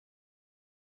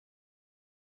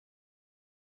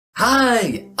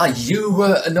Hi! Are you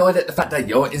annoyed at the fact that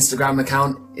your Instagram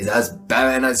account is as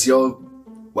barren as your,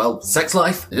 sex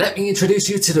life? Let me introduce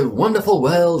you to the wonderful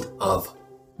world of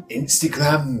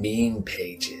Instagram meme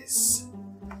pages.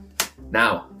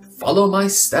 Now, follow my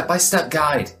step-by-step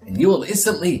guide and you will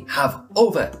instantly have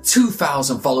over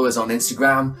 2,000 followers on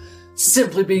Instagram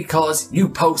simply because you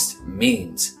post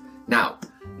memes. Now,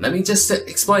 let me just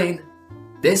explain.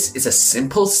 This is a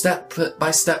simple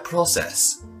step-by-step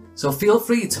process. So feel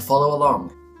free to follow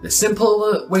along. The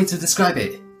simple way to describe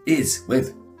it is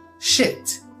with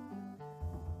shit.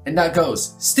 And that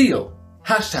goes steal,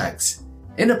 hashtags,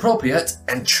 inappropriate,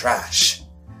 and trash.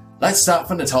 Let's start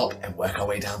from the top and work our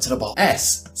way down to the bottom.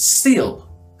 S, steal.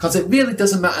 Because it really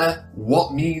doesn't matter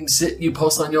what memes you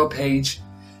post on your page.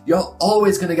 You're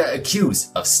always going to get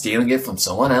accused of stealing it from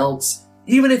someone else,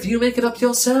 even if you make it up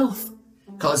yourself.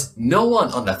 Because no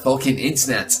one on the fucking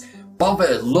internet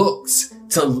looks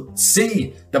to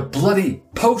see the bloody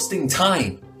posting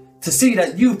time, to see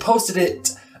that you posted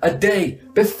it a day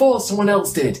before someone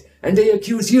else did, and they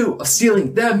accuse you of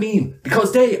stealing their meme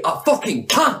because they are fucking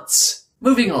cunts.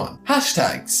 Moving on.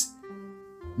 Hashtags.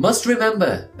 Must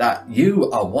remember that you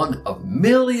are one of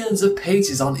millions of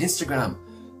pages on Instagram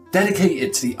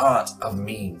dedicated to the art of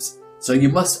memes. So you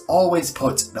must always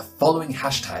put the following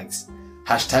hashtags.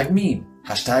 Hashtag meme,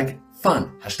 hashtag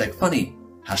fun, hashtag funny,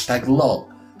 hashtag lol,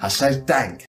 hashtag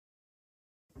dang.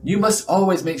 You must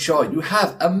always make sure you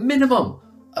have a minimum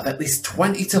of at least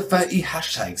 20 to 30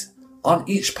 hashtags on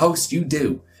each post you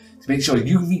do to make sure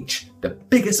you reach the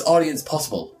biggest audience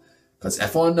possible. Because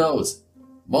everyone knows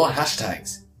more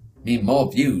hashtags mean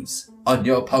more views on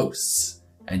your posts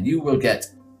and you will get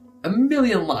a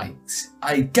million likes.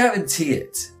 I guarantee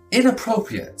it.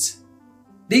 Inappropriate.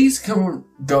 These can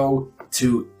go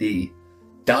to the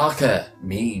darker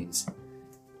memes.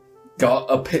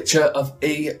 Got a picture of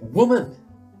a woman.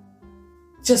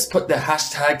 Just put the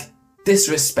hashtag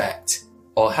disrespect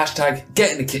or hashtag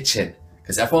get in the kitchen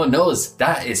because everyone knows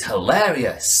that is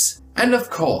hilarious. And of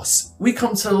course, we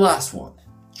come to the last one.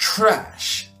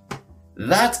 Trash.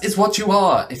 That is what you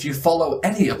are if you follow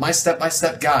any of my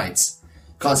step-by-step guides.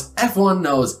 Because everyone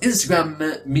knows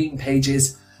Instagram meme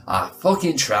pages are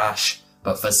fucking trash,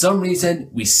 but for some reason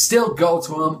we still go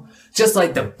to them. Just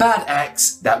like the bad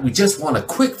ex that we just want a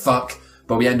quick fuck,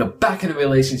 but we end up back in a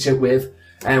relationship with,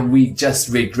 and we just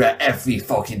regret every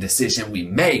fucking decision we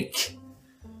make.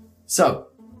 So,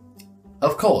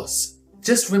 of course,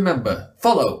 just remember,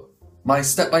 follow my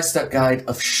step-by-step guide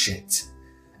of shit,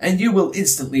 and you will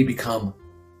instantly become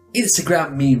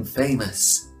Instagram meme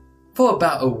famous for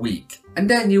about a week, and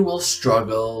then you will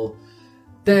struggle,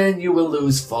 then you will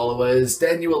lose followers,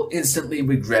 then you will instantly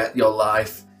regret your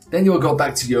life. Then you will go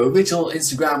back to your original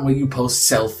Instagram where you post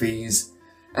selfies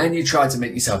and you try to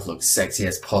make yourself look sexy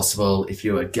as possible. If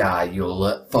you're a guy, you'll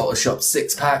Photoshop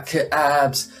six-pack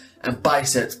abs and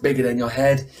biceps bigger than your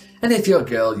head. And if you're a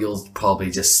girl, you'll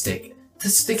probably just stick to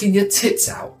sticking your tits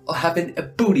out or having a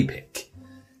booty pic.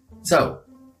 So,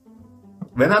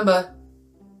 remember,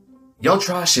 you're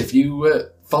trash if you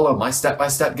follow my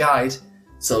step-by-step guide.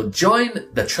 So join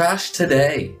the trash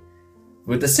today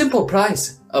with the simple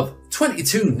price of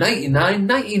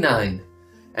 $22.99.99,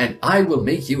 and I will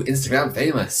make you Instagram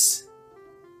famous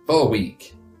for a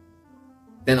week.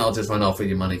 Then I'll just run off with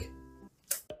your money.